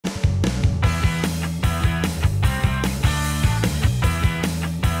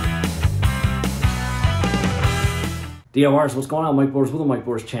DIYers, what's going on? Mike Boars with the Mike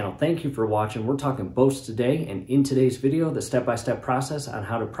Boars channel. Thank you for watching. We're talking boats today, and in today's video, the step-by-step process on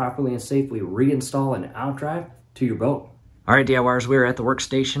how to properly and safely reinstall an Outdrive to your boat. All right, DIYers, we're at the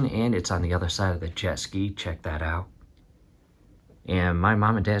workstation, and it's on the other side of the jet ski. Check that out. And my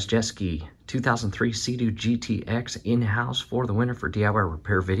mom and dad's jet ski, 2003 Sea-Doo GTX in-house for the winter for DIY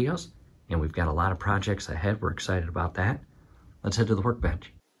repair videos. And we've got a lot of projects ahead. We're excited about that. Let's head to the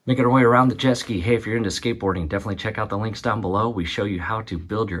workbench. Making our way around the jet ski. Hey, if you're into skateboarding, definitely check out the links down below. We show you how to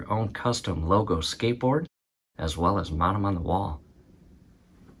build your own custom logo skateboard, as well as mount them on the wall.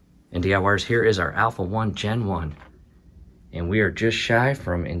 And DIYers, here is our Alpha 1 Gen 1. And we are just shy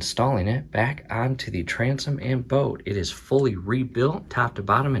from installing it back onto the transom and boat. It is fully rebuilt, top to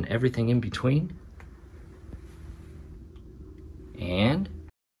bottom and everything in between. And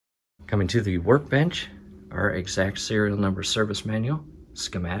coming to the workbench, our exact serial number service manual.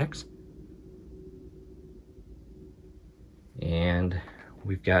 Schematics, and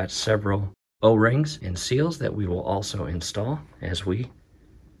we've got several O-rings and seals that we will also install as we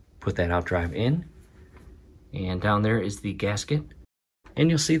put that Outdrive in. And down there is the gasket, and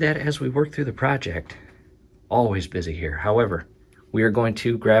you'll see that as we work through the project. Always busy here. However, we are going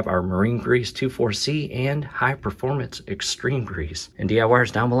to grab our Marine Grease 24C and High Performance Extreme Grease. And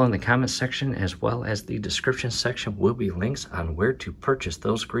DIYers, down below in the comments section as well as the description section will be links on where to purchase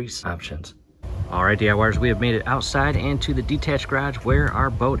those grease options. All right, DIYers, we have made it outside and to the detached garage where our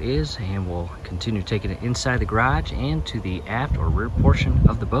boat is, and we'll continue taking it inside the garage and to the aft or rear portion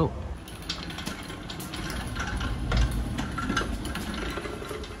of the boat.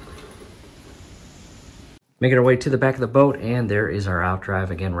 Making our way to the back of the boat, and there is our Outdrive,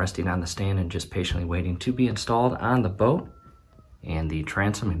 again resting on the stand and just patiently waiting to be installed on the boat, and the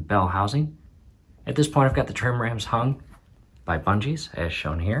transom and bell housing. At this point, I've got the trim rams hung by bungees as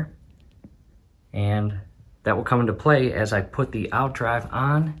shown here, and that will come into play as I put the Outdrive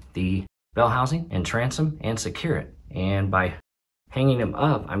on the bell housing and transom and secure it. And by hanging them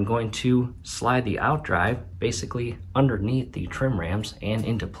up, I'm going to slide the Outdrive basically underneath the trim rams and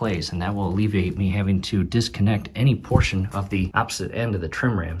into place, and that will alleviate me having to disconnect any portion of the opposite end of the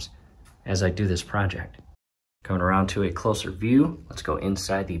trim rams as I do this project. Coming around to a closer view, let's go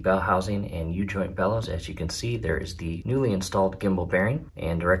inside the bell housing and U-joint bellows. As you can see, there is the newly installed gimbal bearing,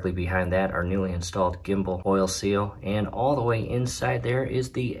 and directly behind that, our newly installed gimbal oil seal, and all the way inside there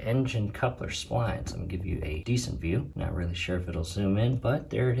is the engine coupler splines. Let me give you a decent view. Not really sure if it'll zoom in, but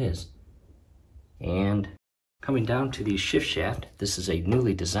there it is. And coming down to the shift shaft, this is a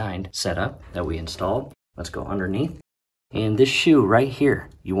newly designed setup that we installed. Let's go underneath. And this shoe right here,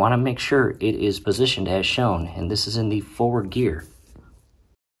 you want to make sure it is positioned as shown, and this is in the forward gear.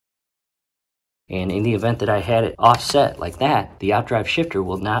 And in the event that I had it offset like that, the Outdrive shifter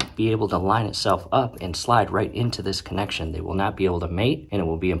will not be able to line itself up and slide right into this connection. They will not be able to mate, and it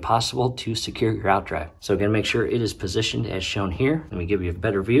will be impossible to secure your Outdrive. So again, make sure it is positioned as shown here. Let me give you a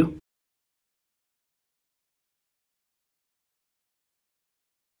better view.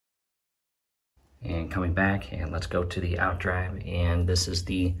 And coming back, and let's go to the Outdrive, and this is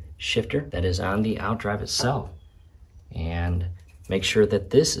the shifter that is on the Outdrive itself. And make sure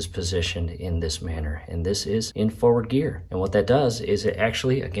that this is positioned in this manner, and this is in forward gear. And what that does is it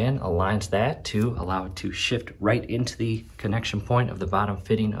actually, again, aligns that to allow it to shift right into the connection point of the bottom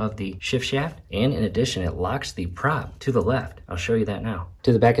fitting of the shift shaft. And in addition, it locks the prop to the left. I'll show you that now.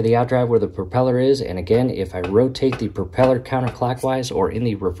 To the back of the Outdrive where the propeller is, and again, if I rotate the propeller counterclockwise or in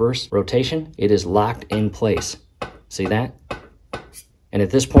the reverse rotation, it is locked in place. See that? And at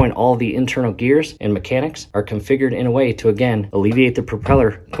this point, all the internal gears and mechanics are configured in a way to, again, alleviate the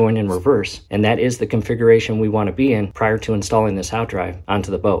propeller going in reverse. And that is the configuration we want to be in prior to installing this Outdrive onto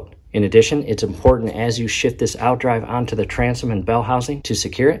the boat. In addition, it's important as you shift this Outdrive onto the transom and bell housing to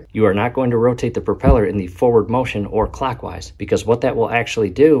secure it, you are not going to rotate the propeller in the forward motion or clockwise, because what that will actually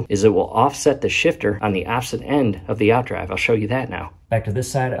do is it will offset the shifter on the opposite end of the Outdrive. I'll show you that now. Back to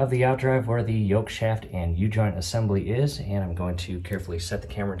this side of the Outdrive where the yoke shaft and U-joint assembly is, and I'm going to carefully set the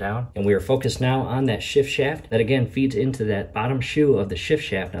camera down. And we are focused now on that shift shaft that again feeds into that bottom shoe of the shift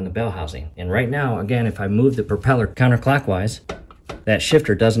shaft on the bell housing. And right now, again, if I move the propeller counterclockwise, that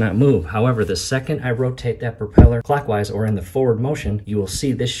shifter does not move. However, the second I rotate that propeller clockwise or in the forward motion, you will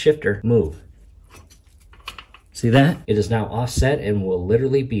see this shifter move. See that? It is now offset and will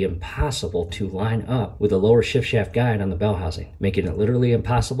literally be impossible to line up with the lower shift shaft guide on the bell housing, making it literally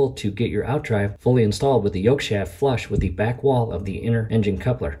impossible to get your Outdrive fully installed with the yoke shaft flush with the back wall of the inner engine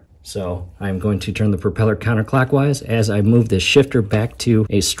coupler. So I'm going to turn the propeller counterclockwise as I move this shifter back to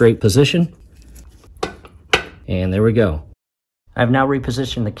a straight position. And there we go. I've now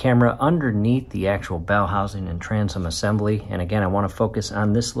repositioned the camera underneath the actual bell housing and transom assembly. And again, I want to focus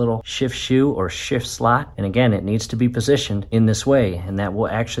on this little shift shoe or shift slot. And again, it needs to be positioned in this way, and that will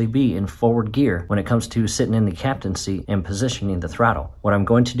actually be in forward gear when it comes to sitting in the captain's seat and positioning the throttle. What I'm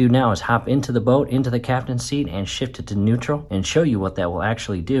going to do now is hop into the boat, into the captain's seat, and shift it to neutral and show you what that will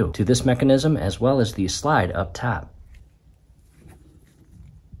actually do to this mechanism as well as the slide up top.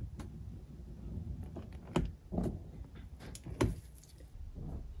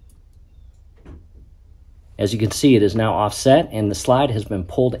 As you can see, it is now offset and the slide has been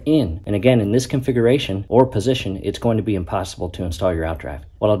pulled in. And again, in this configuration or position, it's going to be impossible to install your Outdrive.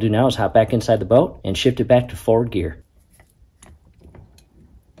 What I'll do now is hop back inside the boat and shift it back to forward gear.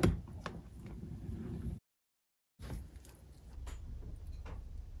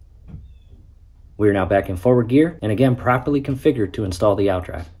 We're now back in forward gear and again, properly configured to install the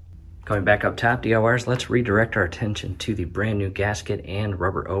Outdrive. Going back up top, DIYers, let's redirect our attention to the brand new gasket and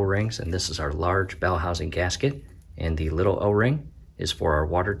rubber O-rings. And this is our large bell housing gasket. And the little O-ring is for our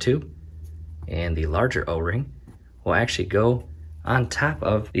water tube. And the larger O-ring will actually go on top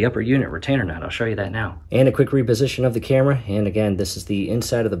of the upper unit retainer nut. I'll show you that now. And a quick reposition of the camera. And again, this is the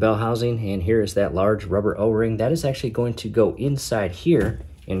inside of the bell housing. And here is that large rubber O-ring. That is actually going to go inside here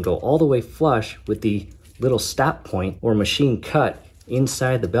and go all the way flush with the little stop point or machine cut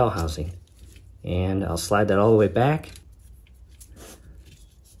inside the bell housing. And I'll slide that all the way back.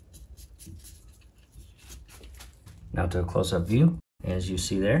 Now to a close-up view, as you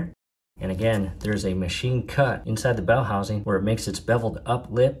see there. And again, there's a machine cut inside the bell housing where it makes its beveled up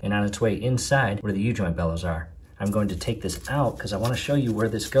lip and on its way inside where the U-joint bellows are. I'm going to take this out because I want to show you where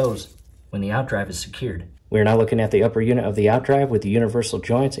this goes when the Outdrive is secured. We're now looking at the upper unit of the Outdrive with the universal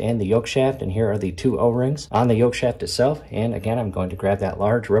joints and the yoke shaft, and here are the two O-rings on the yoke shaft itself. And again, I'm going to grab that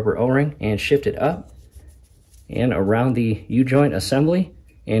large rubber O-ring and shift it up and around the U-joint assembly,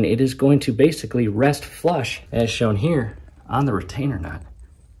 and it is going to basically rest flush as shown here on the retainer nut.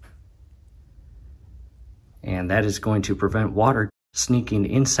 And that is going to prevent water sneaking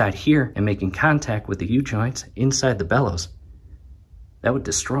inside here and making contact with the U-joints inside the bellows. That would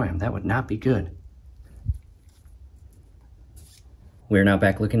destroy them. That would not be good. We're now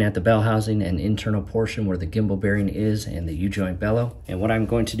back looking at the bell housing and internal portion where the gimbal bearing is and the U-joint bellow. And what I'm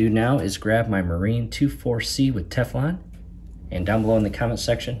going to do now is grab my Marine 24C with Teflon. And down below in the comment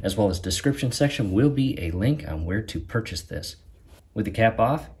section, as well as description section, will be a link on where to purchase this. With the cap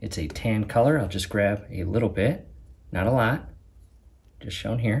off, it's a tan color. I'll just grab a little bit, not a lot, just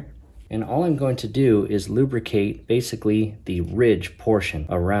shown here. And all I'm going to do is lubricate basically the ridge portion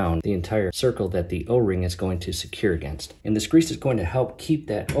around the entire circle that the O-ring is going to secure against. And this grease is going to help keep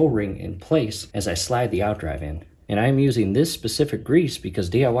that O-ring in place as I slide the Outdrive in. And I'm using this specific grease because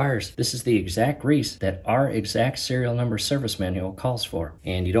DIYers, this is the exact grease that our exact serial number service manual calls for.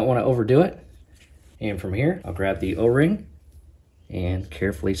 And you don't want to overdo it. And from here, I'll grab the O-ring and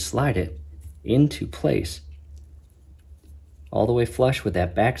carefully slide it into place, all the way flush with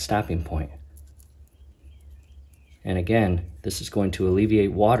that back stopping point. And again, this is going to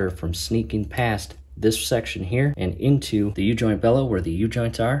alleviate water from sneaking past this section here and into the U-joint bellow where the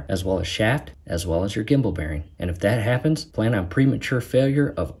U-joints are, as well as shaft, as well as your gimbal bearing. And if that happens, plan on premature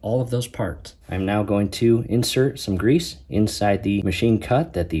failure of all of those parts. I'm now going to insert some grease inside the machine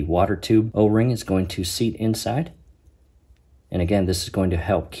cut that the water tube O-ring is going to seat inside. And again, this is going to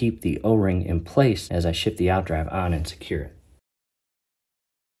help keep the O-ring in place as I shift the Outdrive on and secure it.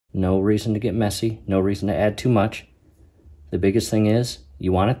 No reason to get messy, no reason to add too much. The biggest thing is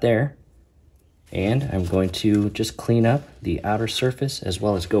you want it there. And I'm going to just clean up the outer surface as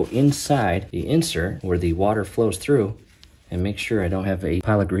well as go inside the insert where the water flows through and make sure I don't have a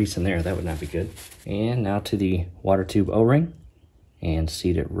pile of grease in there. That would not be good. And now to the water tube O-ring and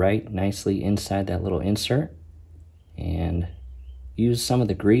seat it right nicely inside that little insert. And use some of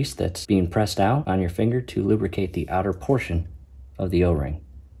the grease that's being pressed out on your finger to lubricate the outer portion of the O-ring,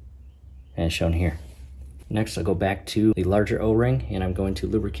 as shown here. Next, I'll go back to the larger O-ring and I'm going to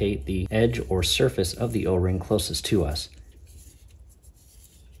lubricate the edge or surface of the O-ring closest to us,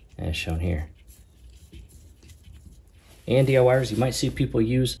 as shown here. And DIYers, you might see people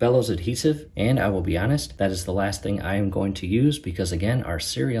use bellows adhesive, and I will be honest, that is the last thing I am going to use because again, our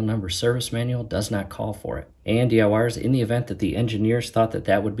serial number service manual does not call for it. And DIYers, in the event that the engineers thought that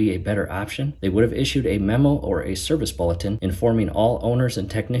that would be a better option, they would have issued a memo or a service bulletin informing all owners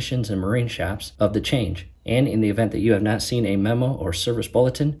and technicians and marine shops of the change. And in the event that you have not seen a memo or service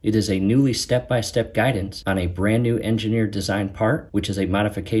bulletin, it is a newly step-by-step guidance on a brand new engineered design part, which is a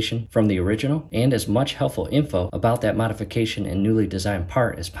modification from the original, and as much helpful info about that modification and newly designed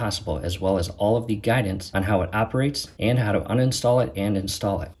part as possible, as well as all of the guidance on how it operates and how to uninstall it and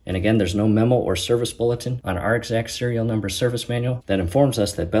install it. And again, there's no memo or service bulletin on our exact serial number service manual that informs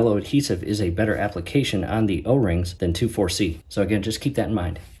us that bellow adhesive is a better application on the O-rings than 2,4-C. So again, just keep that in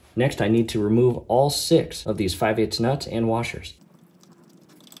mind. Next, I need to remove all 6 of these 5/8 nuts and washers.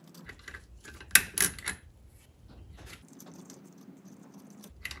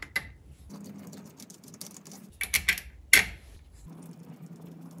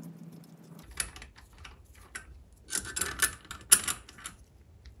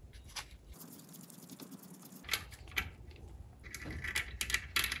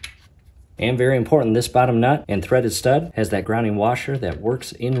 And very important, this bottom nut and threaded stud has that grounding washer that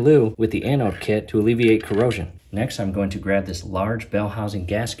works in lieu with the anode kit to alleviate corrosion. Next, I'm going to grab this large bell housing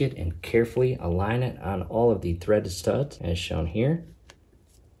gasket and carefully align it on all of the threaded studs as shown here.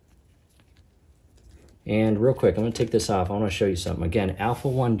 And real quick, I'm going to take this off. I want to show you something. Again, Alpha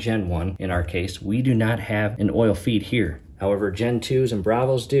 1 Gen 1, in our case, we do not have an oil feed here. However, Gen 2s and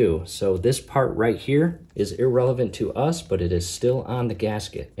Bravos do. So this part right here is irrelevant to us, but it is still on the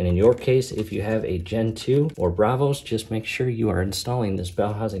gasket. And in your case, if you have a Gen 2 or Bravos, just make sure you are installing this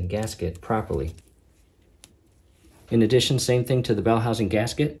bell housing gasket properly. In addition, same thing to the bell housing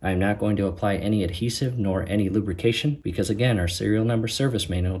gasket. I'm not going to apply any adhesive nor any lubrication because again, our serial number service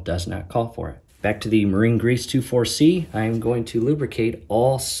manual does not call for it. Back to the Marine Grease 2,4-C, I am going to lubricate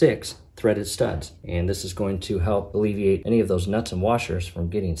all 6 threaded studs. And this is going to help alleviate any of those nuts and washers from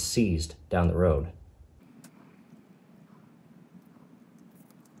getting seized down the road.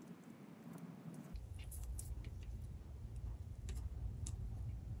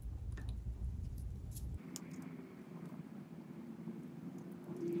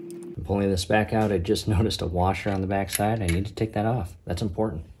 Pulling this back out, I just noticed a washer on the back side. I need to take that off. That's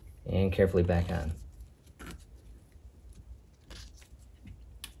important. And carefully back on.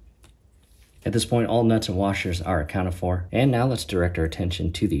 At this point, all nuts and washers are accounted for. And now let's direct our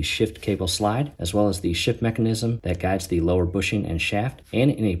attention to the shift cable slide, as well as the shift mechanism that guides the lower bushing and shaft.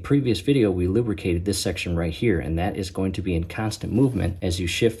 And in a previous video, we lubricated this section right here, and that is going to be in constant movement as you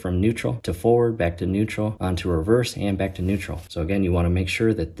shift from neutral to forward, back to neutral, onto reverse, and back to neutral. So again, you want to make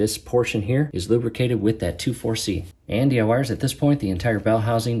sure that this portion here is lubricated with that 2,4-C. And DIYers, at this point, the entire bell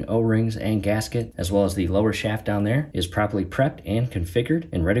housing, O-rings, and gasket, as well as the lower shaft down there, is properly prepped and configured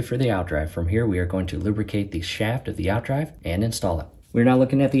and ready for the Outdrive. From here, we are going to lubricate the shaft of the Outdrive and install it. We're now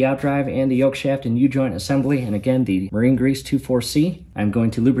looking at the Outdrive and the yoke shaft and U-joint assembly, and again, the Marine Grease 2,4-C. I'm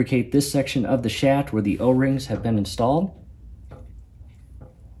going to lubricate this section of the shaft where the O-rings have been installed.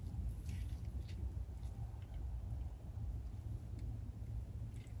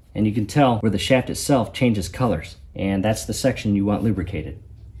 And you can tell where the shaft itself changes colors. And that's the section you want lubricated.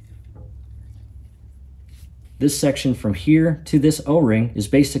 This section from here to this O-ring is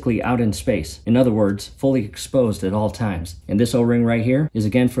basically out in space. In other words, fully exposed at all times. And this O-ring right here is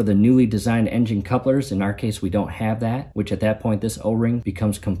again for the newly designed engine couplers. In our case, we don't have that, which at that point, this O-ring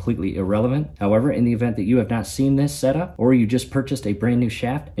becomes completely irrelevant. However, in the event that you have not seen this setup, or you just purchased a brand new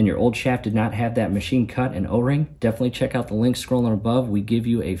shaft and your old shaft did not have that machine cut and O-ring, definitely check out the link scrolling above. We give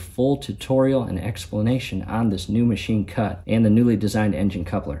you a full tutorial and explanation on this new machine cut and the newly designed engine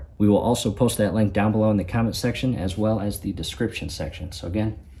coupler. We will also post that link down below in the comment section as well as the description section. So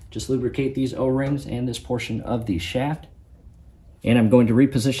again, just lubricate these O-rings and this portion of the shaft. And I'm going to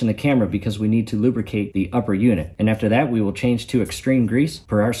reposition the camera because we need to lubricate the upper unit. And after that, we will change to extreme grease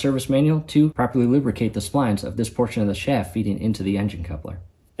per our service manual to properly lubricate the splines of this portion of the shaft feeding into the engine coupler.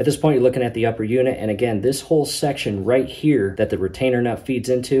 At this point, you're looking at the upper unit, and again, this whole section right here that the retainer nut feeds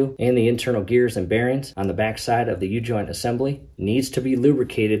into and the internal gears and bearings on the back side of the U-joint assembly needs to be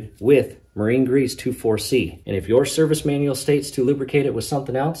lubricated with Marine Grease 2,4-C. And if your service manual states to lubricate it with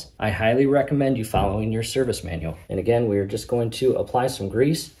something else, I highly recommend you following your service manual. And again, we're just going to apply some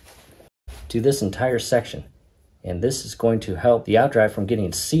grease to this entire section. And this is going to help the Outdrive from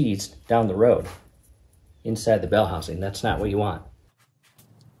getting seized down the road inside the bell housing. That's not what you want.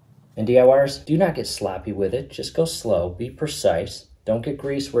 And DIYers, do not get sloppy with it. Just go slow, be precise. Don't get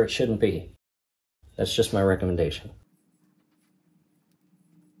grease where it shouldn't be. That's just my recommendation.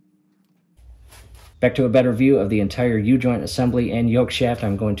 Back to a better view of the entire U-joint assembly and yoke shaft.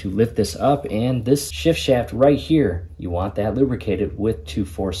 I'm going to lift this up, and this shift shaft right here, you want that lubricated with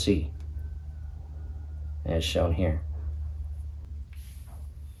 2,4-C, as shown here.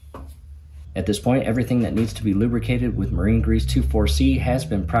 At this point, everything that needs to be lubricated with Marine Grease 24C has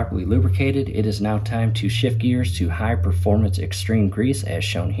been properly lubricated. It is now time to shift gears to high performance extreme grease as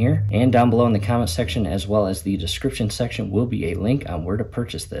shown here. And down below in the comment section as well as the description section will be a link on where to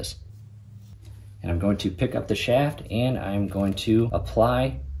purchase this. And I'm going to pick up the shaft and I'm going to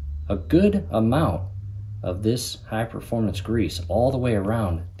apply a good amount of this high performance grease all the way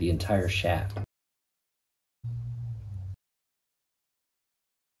around the entire shaft.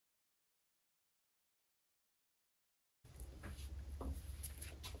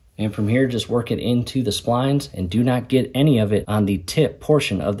 And from here, just work it into the splines and do not get any of it on the tip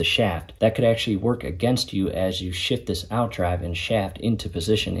portion of the shaft. That could actually work against you as you shift this outdrive and shaft into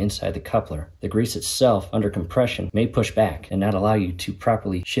position inside the coupler. The grease itself under compression may push back and not allow you to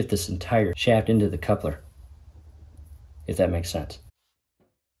properly shift this entire shaft into the coupler, if that makes sense.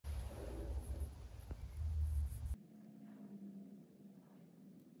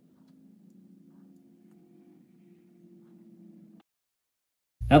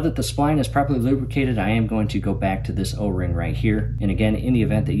 Now that the spline is properly lubricated, I am going to go back to this O-ring right here. And again, in the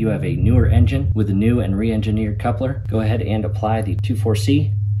event that you have a newer engine with a new and re-engineered coupler, go ahead and apply the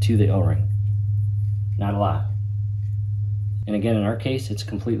 24C to the O-ring. Not a lot. And again, in our case, it's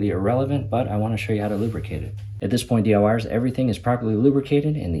completely irrelevant, but I want to show you how to lubricate it. At this point, DIYers, everything is properly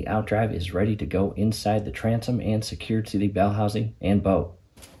lubricated and the outdrive is ready to go inside the transom and secured to the bell housing and boat.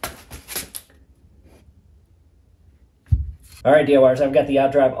 Alright DIYers, I've got the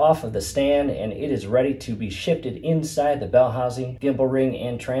outdrive off of the stand and it is ready to be shifted inside the bell housing, gimbal ring,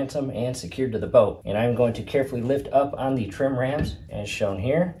 and transom and secured to the boat. And I'm going to carefully lift up on the trim rams as shown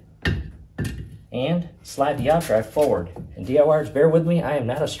here and slide the outdrive forward. And DIYers, bear with me, I am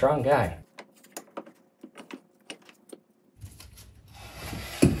not a strong guy.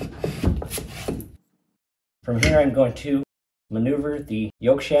 From here I'm going to maneuver the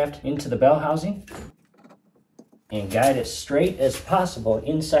yoke shaft into the bell housing and guide it straight as possible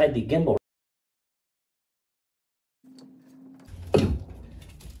inside the gimbal.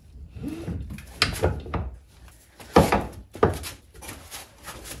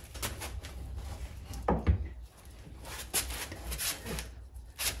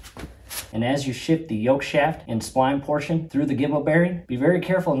 And as you shift the yoke shaft and spline portion through the gimbal bearing, be very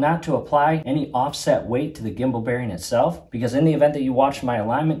careful not to apply any offset weight to the gimbal bearing itself, because in the event that you watch my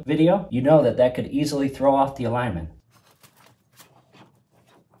alignment video, you know that that could easily throw off the alignment.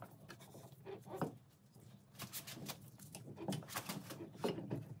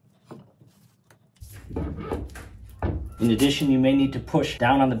 In addition, you may need to push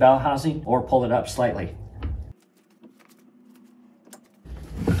down on the bell housing or pull it up slightly.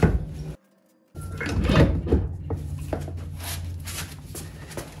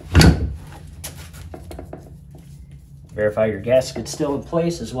 Verify your gasket's still in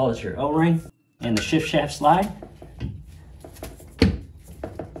place as well as your O-ring and the shift shaft slide.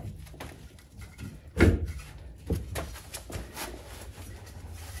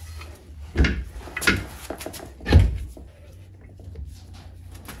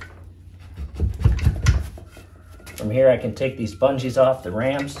 From here I can take these bungees off the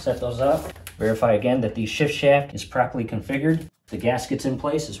rams, set those up. Verify again that the shift shaft is properly configured. The gasket's in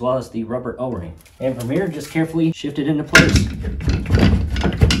place as well as the rubber O-ring. And from here, just carefully shift it into place.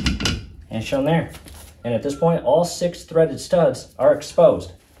 And shown there. And at this point, all 6 threaded studs are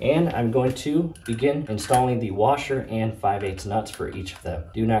exposed. And I'm going to begin installing the washer and 5/8 nuts for each of them.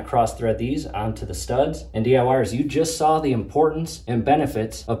 Do not cross thread these onto the studs. And DIYers, you just saw the importance and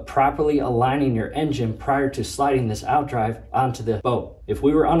benefits of properly aligning your engine prior to sliding this outdrive onto the boat. If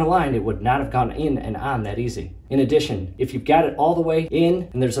we were unaligned, it would not have gone in and on that easy. In addition, if you've got it all the way in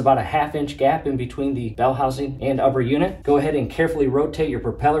and there's about a 1/2 inch gap in between the bell housing and upper unit, go ahead and carefully rotate your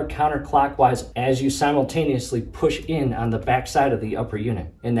propeller counterclockwise as you simultaneously push in on the back side of the upper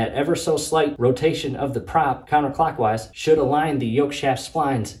unit. And that ever so slight rotation of the prop counterclockwise should align the yoke shaft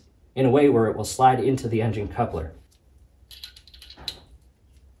splines in a way where it will slide into the engine coupler.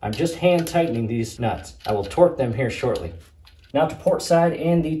 I'm just hand tightening these nuts. I will torque them here shortly. Now to port side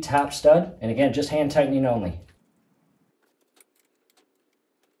and the top stud, and again, just hand tightening only.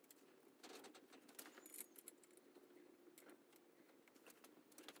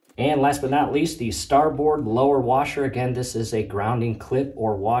 And last but not least, the starboard lower washer. Again, this is a grounding clip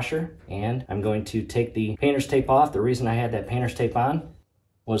or washer, and I'm going to take the painter's tape off. The reason I had that painter's tape on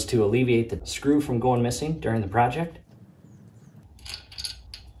was to alleviate the screw from going missing during the project.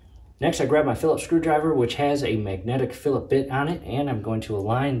 Next, I grab my Phillips screwdriver, which has a magnetic Phillip bit on it, and I'm going to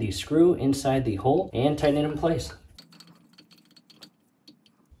align the screw inside the hole and tighten it in place.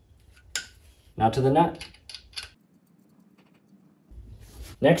 Now to the nut.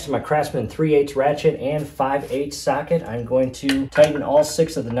 Next to my Craftsman 3/8 ratchet and 5/8 socket, I'm going to tighten all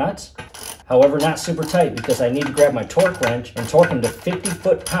 6 of the nuts. However, not super tight because I need to grab my torque wrench and torque them to 50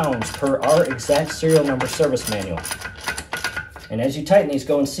 foot-pounds per our exact serial number service manual. And as you tighten these,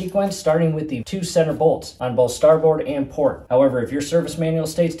 go in sequence, starting with the 2 center bolts on both starboard and port. However, if your service manual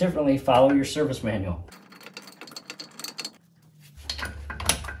states differently, follow your service manual.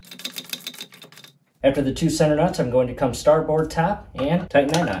 After the 2 center nuts, I'm going to come starboard top and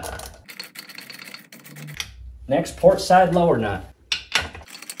tighten that nut. Next, port side lower nut.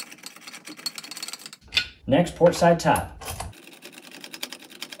 Next, port side top.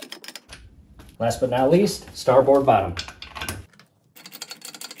 Last but not least, starboard bottom.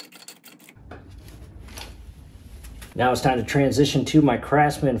 Now it's time to transition to my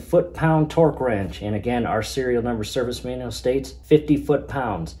Craftsman foot-pound torque wrench. And again, our serial number service manual states 50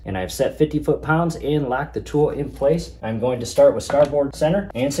 foot-pounds. And I've set 50 foot-pounds and locked the tool in place. I'm going to start with starboard center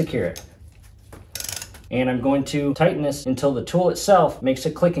and secure it. And I'm going to tighten this until the tool itself makes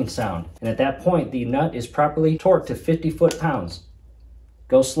a clicking sound. And at that point, the nut is properly torqued to 50 foot-pounds.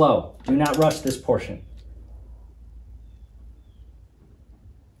 Go slow. Do not rush this portion.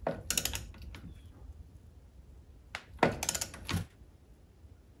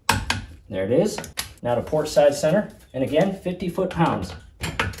 There it is. Now to port side center, and again, 50 foot-pounds.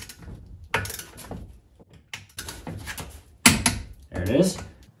 There it is.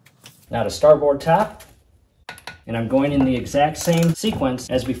 Now to starboard top, and I'm going in the exact same sequence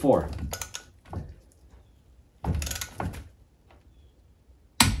as before.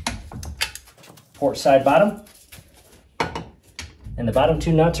 Port side bottom. And the bottom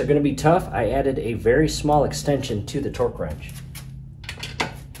 2 nuts are going to be tough. I added a very small extension to the torque wrench.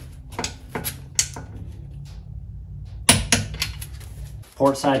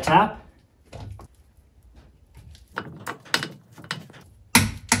 Port side top.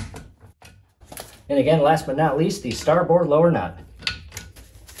 And again, last but not least, the starboard lower nut.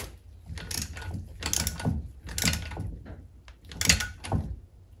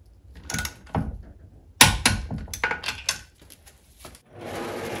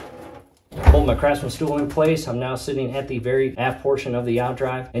 Hold my Craftsman stool in place. I'm now sitting at the very aft portion of the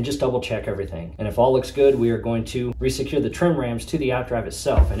Outdrive and just double check everything. And if all looks good, we are going to resecure the trim rams to the Outdrive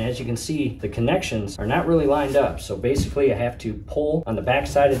itself. And as you can see, the connections are not really lined up. So basically I have to pull on the back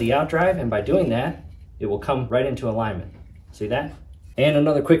side of the Outdrive, and by doing that, it will come right into alignment. See that? And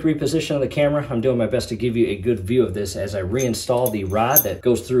another quick reposition of the camera. I'm doing my best to give you a good view of this as I reinstall the rod that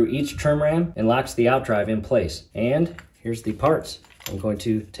goes through each trim ram and locks the Outdrive in place. And here's the parts. I'm going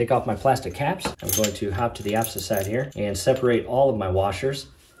to take off my plastic caps. I'm going to hop to the opposite side here and separate all of my washers.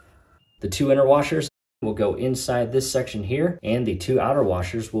 The 2 inner washers will go inside this section here, and the 2 outer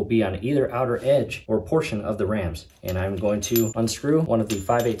washers will be on either outer edge or portion of the rams. And I'm going to unscrew one of the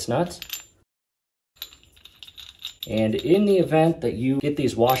 5/8 nuts. And in the event that you get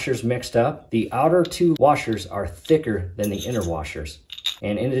these washers mixed up, the outer 2 washers are thicker than the inner washers.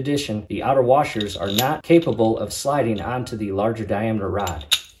 And in addition, the outer washers are not capable of sliding onto the larger diameter rod,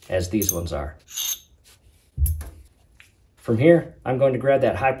 as these ones are. From here, I'm going to grab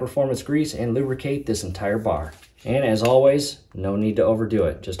that high performance grease and lubricate this entire bar. And as always, no need to overdo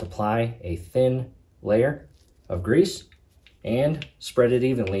it. Just apply a thin layer of grease and spread it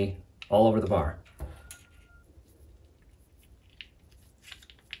evenly all over the bar.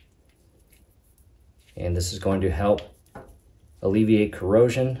 And this is going to help alleviate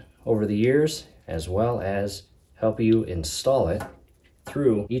corrosion over the years, as well as help you install it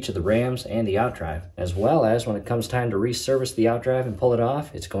through each of the rams and the Outdrive, as well as when it comes time to resurface the Outdrive and pull it off,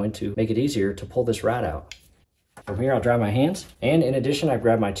 it's going to make it easier to pull this rod out. From here, I'll dry my hands, and in addition, I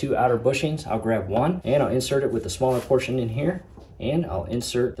grab my 2 outer bushings. I'll grab one, and I'll insert it with the smaller portion in here, and I'll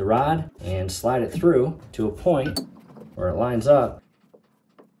insert the rod and slide it through to a point where it lines up.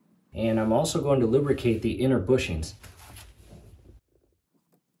 And I'm also going to lubricate the inner bushings.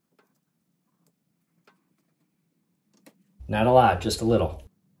 Not a lot, just a little.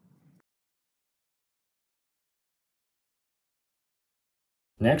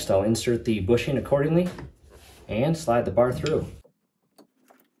 Next, I'll insert the bushing accordingly and slide the bar through.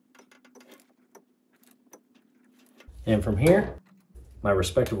 And from here, my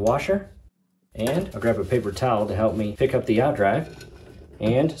respective washer, and I'll grab a paper towel to help me pick up the Outdrive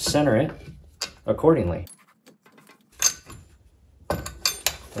and center it accordingly.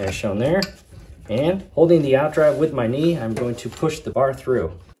 As shown there. And holding the Outdrive with my knee, I'm going to push the bar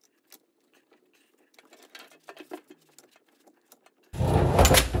through.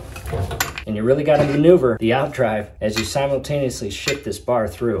 And you really got to maneuver the Outdrive as you simultaneously shift this bar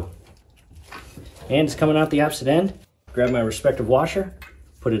through. And it's coming out the opposite end. Grab my respective washer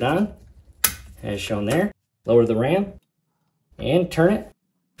Put it on, as shown there. Lower the ram, and turn it.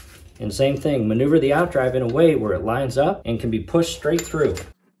 And same thing, maneuver the outdrive in a way where it lines up and can be pushed straight through.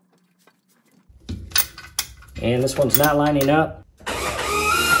 And this one's not lining up.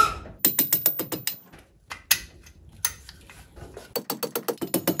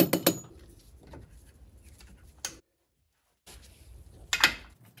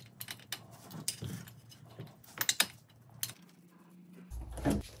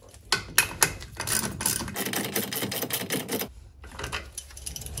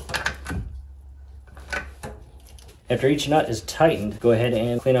 After each nut is tightened, go ahead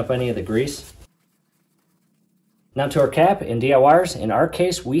and clean up any of the grease. Now to our cap and DIYers. In our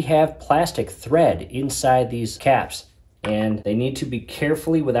case, we have plastic thread inside these caps, and they need to be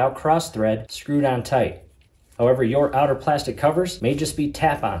carefully, without cross thread, screwed on tight. However, your outer plastic covers may just be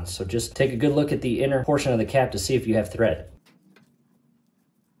tap-ons, so just take a good look at the inner portion of the cap to see if you have thread.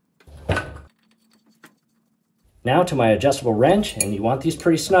 Now to my adjustable wrench, and you want these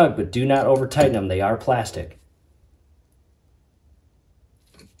pretty snug, but do not over tighten them, they are plastic.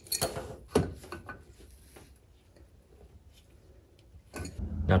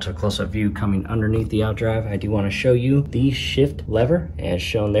 Now to a close-up view coming underneath the Outdrive, I do want to show you the shift lever as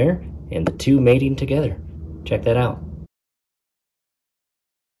shown there and the two mating together. Check that out.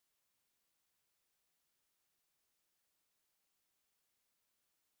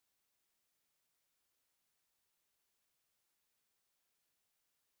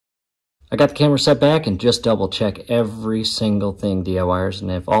 I got the camera set back and just double check every single thing, DIYers,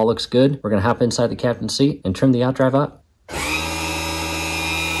 and if all looks good, we're going to hop inside the captain's seat and trim the Outdrive up.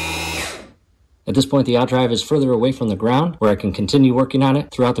 At this point, the Outdrive is further away from the ground, where I can continue working on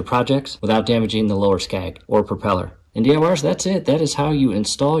it throughout the projects without damaging the lower skag or propeller. And DIYers, that's it. That is how you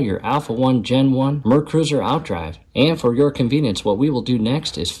install your Alpha 1 Gen 1 Mercruiser Outdrive. And for your convenience, what we will do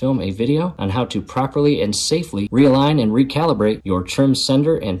next is film a video on how to properly and safely realign and recalibrate your trim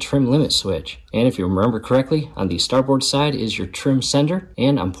sender and trim limit switch. And if you remember correctly, on the starboard side is your trim sender,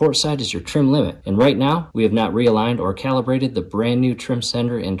 and on port side is your trim limit. And right now, we have not realigned or calibrated the brand new trim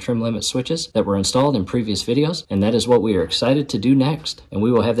sender and trim limit switches that were installed in previous videos, and that is what we are excited to do next. And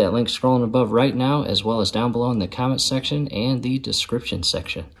we will have that link scrolling above right now, as well as down below in the comments section and the description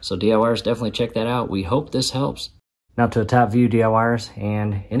section. So DIYers, definitely check that out. We hope this helps. Now to the top view, DIYers,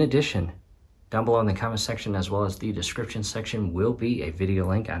 and in addition, down below in the comment section as well as the description section will be a video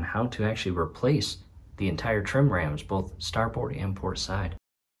link on how to actually replace the entire trim rams, both starboard and port side.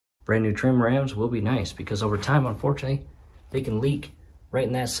 Brand new trim rams will be nice because over time, unfortunately, they can leak right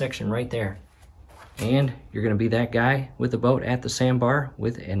in that section right there. And you're going to be that guy with the boat at the sandbar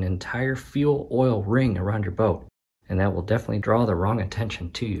with an entire fuel oil ring around your boat. And that will definitely draw the wrong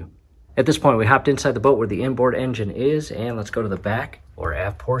attention to you. At this point, we hopped inside the boat where the inboard engine is, and let's go to the back or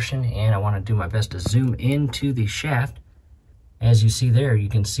aft portion, and I want to do my best to zoom into the shaft. As you see there, you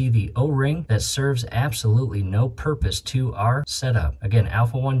can see the O-ring that serves absolutely no purpose to our setup. Again,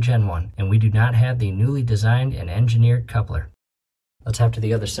 Alpha 1 Gen 1, and we do not have the newly designed and engineered coupler. Let's hop to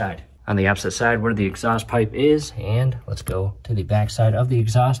the other side. On the opposite side where the exhaust pipe is, and let's go to the back side of the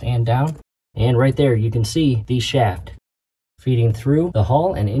exhaust and down. And right there, you can see the shaft feeding through the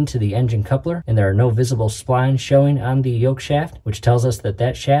hull and into the engine coupler, and there are no visible splines showing on the yoke shaft, which tells us that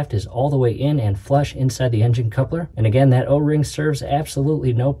that shaft is all the way in and flush inside the engine coupler. And again, that O-ring serves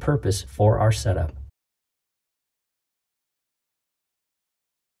absolutely no purpose for our setup.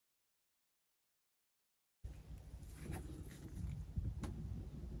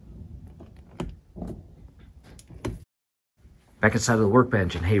 Back inside of the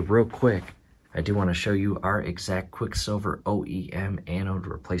workbench, and hey, real quick, I do want to show you our exact Quicksilver OEM anode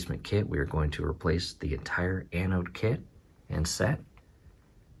replacement kit. We are going to replace the entire anode kit and set,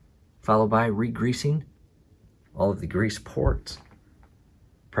 followed by re-greasing all of the grease ports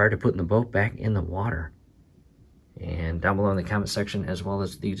prior to putting the boat back in the water. And down below in the comment section as well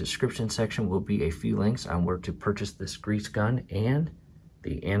as the description section will be a few links on where to purchase this grease gun and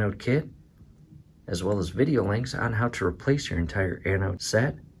the anode kit, as well as video links on how to replace your entire anode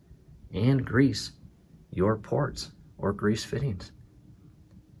set and grease your ports or grease fittings.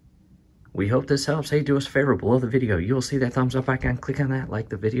 We hope this helps. Hey, do us a favor, below the video, you will see that thumbs up icon. Click on that, like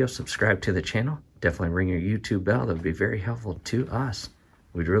the video, subscribe to the channel. Definitely ring your YouTube bell. That would be very helpful to us.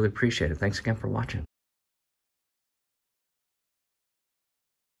 We'd really appreciate it. Thanks again for watching.